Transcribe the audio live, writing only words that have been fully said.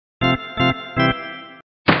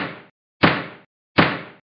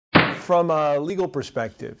from a legal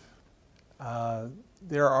perspective,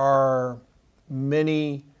 there are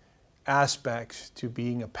many aspects to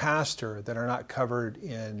being a pastor that are not covered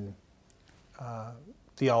in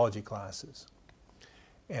theology classes.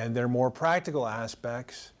 And there are more practical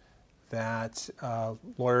aspects that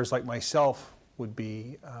lawyers like myself would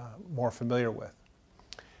be more familiar with.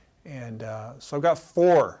 And so I've got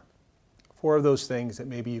four of those things that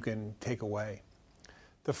maybe you can take away.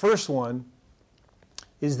 The first one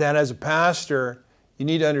is that as a pastor, you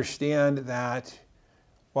need to understand that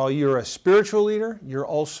while you're a spiritual leader, you're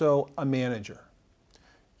also a manager.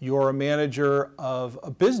 You're a manager of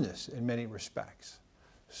a business in many respects.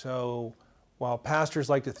 So while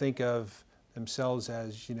pastors like to think of themselves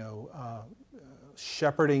as,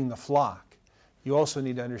 shepherding the flock, you also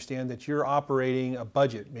need to understand that you're operating a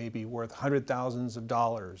budget maybe worth hundreds of thousands of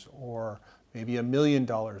dollars or maybe $1 million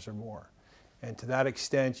or more. And to that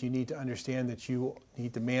extent, you need to understand that you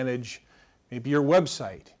need to manage maybe your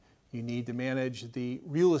website. You need to manage the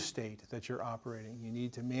real estate that you're operating. You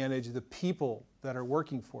need to manage the people that are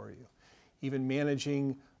working for you, even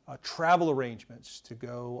managing travel arrangements to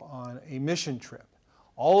go on a mission trip.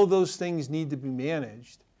 All of those things need to be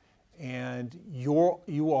managed, and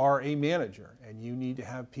you are a manager, and you need to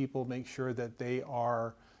have people make sure that they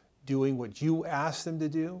are doing what you ask them to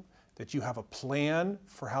do, that you have a plan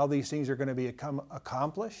for how these things are going to be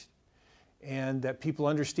accomplished, and that people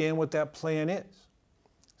understand what that plan is.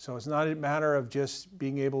 So it's not a matter of just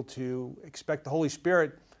being able to expect the Holy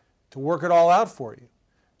Spirit to work it all out for you.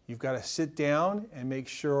 You've got to sit down and make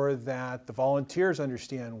sure that the volunteers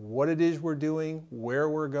understand what it is we're doing, where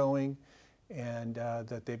we're going, and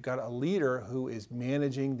that they've got a leader who is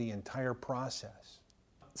managing the entire process.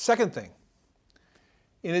 Second thing,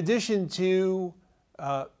 in addition to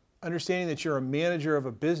understanding that you're a manager of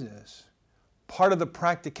a business, part of the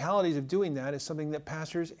practicalities of doing that is something that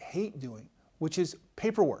pastors hate doing, which is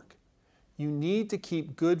paperwork. You need to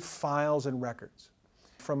keep good files and records.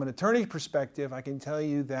 From an attorney perspective, I can tell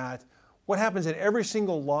you that what happens in every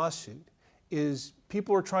single lawsuit is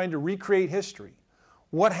people are trying to recreate history.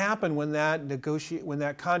 What happened when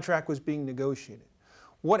that contract was being negotiated?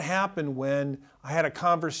 What happened when I had a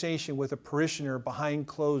conversation with a parishioner behind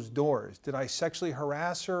closed doors? Did I sexually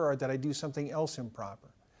harass her, or did I do something else improper?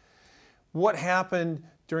 What happened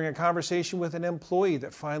during a conversation with an employee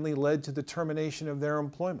that finally led to the termination of their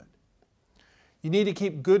employment? You need to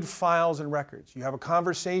keep good files and records. You have a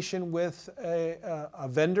conversation with a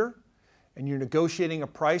vendor and you're negotiating a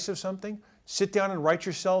price of something, sit down and write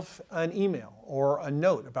yourself an email or a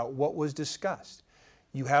note about what was discussed.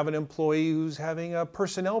 You have an employee who's having a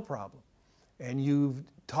personnel problem, and you've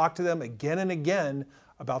talked to them again and again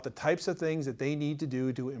about the types of things that they need to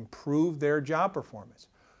do to improve their job performance.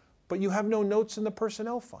 But you have no notes in the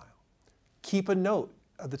personnel file. Keep a note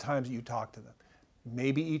of the times that you talk to them.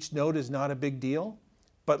 Maybe each note is not a big deal,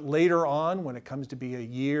 but later on, when it comes to be a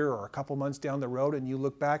year or a couple months down the road and you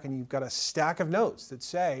look back and you've got a stack of notes that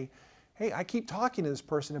say, hey, I keep talking to this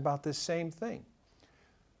person about this same thing.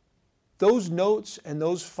 Those notes and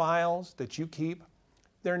those files that you keep,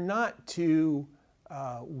 they're not to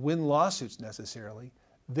win lawsuits necessarily.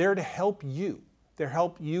 They're to help you. They're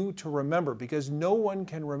help you to remember, because no one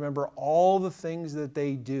can remember all the things that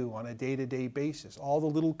they do on a day-to-day basis, all the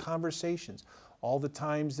little conversations, all the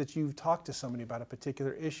times that you've talked to somebody about a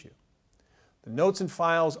particular issue. The notes and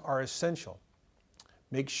files are essential.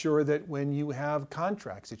 Make sure that when you have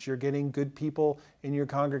contracts, that you're getting good people in your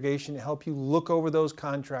congregation to help you look over those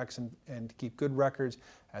contracts and keep good records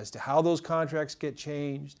as to how those contracts get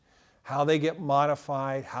changed, how they get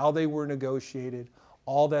modified, how they were negotiated.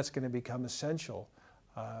 All that's going to become essential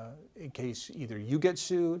in case either you get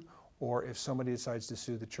sued or if somebody decides to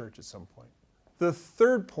sue the church at some point. The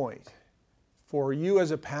third point for you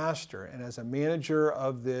as a pastor and as a manager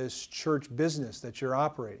of this church business that you're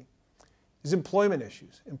operating is employment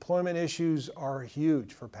issues. Employment issues are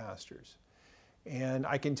huge for pastors. And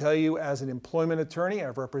I can tell you, as an employment attorney,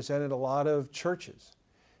 I've represented a lot of churches.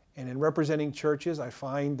 And in representing churches, I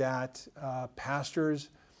find that pastors,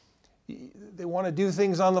 they want to do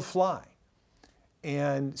things on the fly.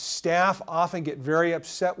 And staff often get very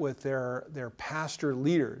upset with their pastor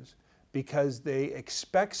leaders because they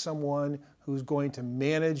expect someone who's going to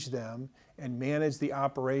manage them and manage the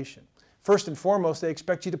operation. First and foremost, they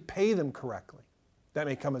expect you to pay them correctly. That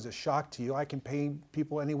may come as a shock to you. I can pay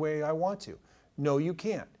people any way I want to. No, you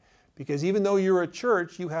can't. Because even though you're a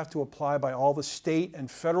church, you have to apply by all the state and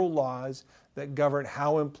federal laws that govern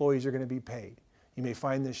how employees are going to be paid. You may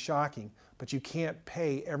find this shocking, but you can't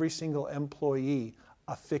pay every single employee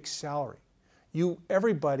a fixed salary.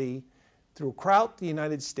 Everybody throughout the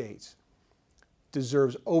United States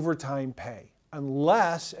deserves overtime pay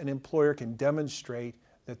unless an employer can demonstrate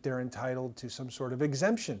that they're entitled to some sort of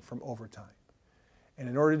exemption from overtime. And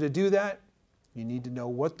in order to do that, you need to know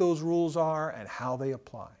what those rules are and how they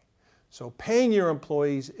apply. So paying your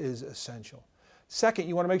employees is essential. Second,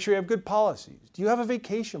 you want to make sure you have good policies. Do you have a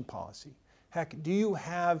vacation policy? Heck, do you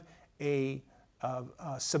have a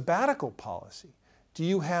sabbatical policy? Do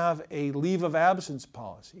you have a leave of absence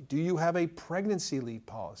policy? Do you have a pregnancy leave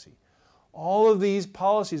policy? All of these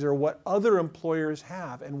policies are what other employers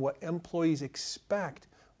have and what employees expect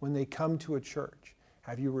when they come to a church.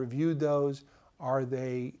 Have you reviewed those? Do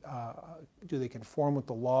they conform with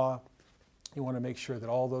the law? You want to make sure that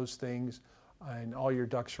all those things and all your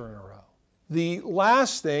ducks are in a row. The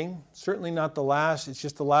last thing, certainly not the last, it's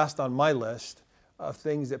just the last on my list of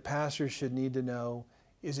things that pastors should need to know,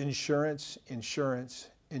 is insurance, insurance,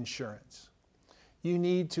 insurance. You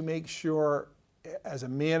need to make sure as a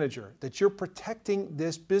manager that you're protecting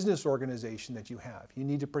this business organization that you have. You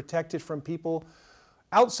need to protect it from people,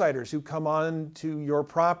 outsiders who come on to your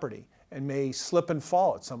property and may slip and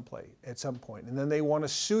fall at some point, and then they want to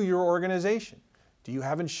sue your organization. Do you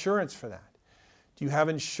have insurance for that? Do you have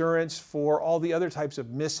insurance for all the other types of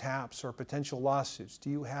mishaps or potential lawsuits? Do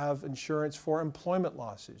you have insurance for employment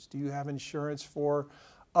lawsuits? Do you have insurance for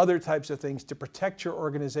other types of things to protect your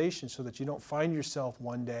organization so that you don't find yourself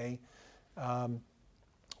one day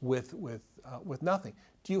with nothing?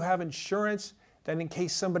 Do you have insurance that in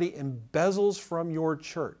case somebody embezzles from your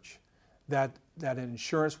church, that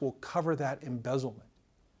insurance will cover that embezzlement?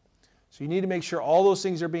 So you need to make sure all those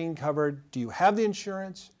things are being covered. Do you have the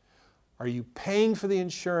insurance? Are you paying for the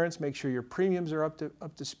insurance? Make sure your premiums are up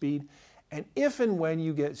to speed. And if and when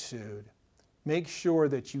you get sued, make sure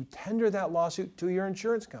that you tender that lawsuit to your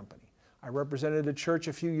insurance company. I represented a church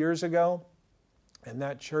a few years ago, and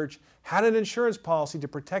that church had an insurance policy to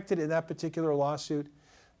protect it in that particular lawsuit.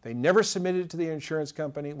 They never submitted it to the insurance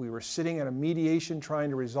company. We were sitting at a mediation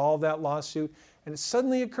trying to resolve that lawsuit, and it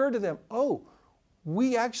suddenly occurred to them, oh,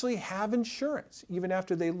 we actually have insurance, even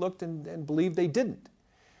after they looked and believed they didn't.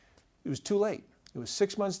 It was too late. It was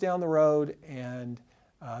 6 months down the road, and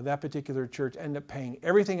that particular church ended up paying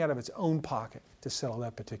everything out of its own pocket to settle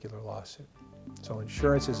that particular lawsuit. So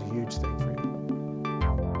insurance is a huge thing for you.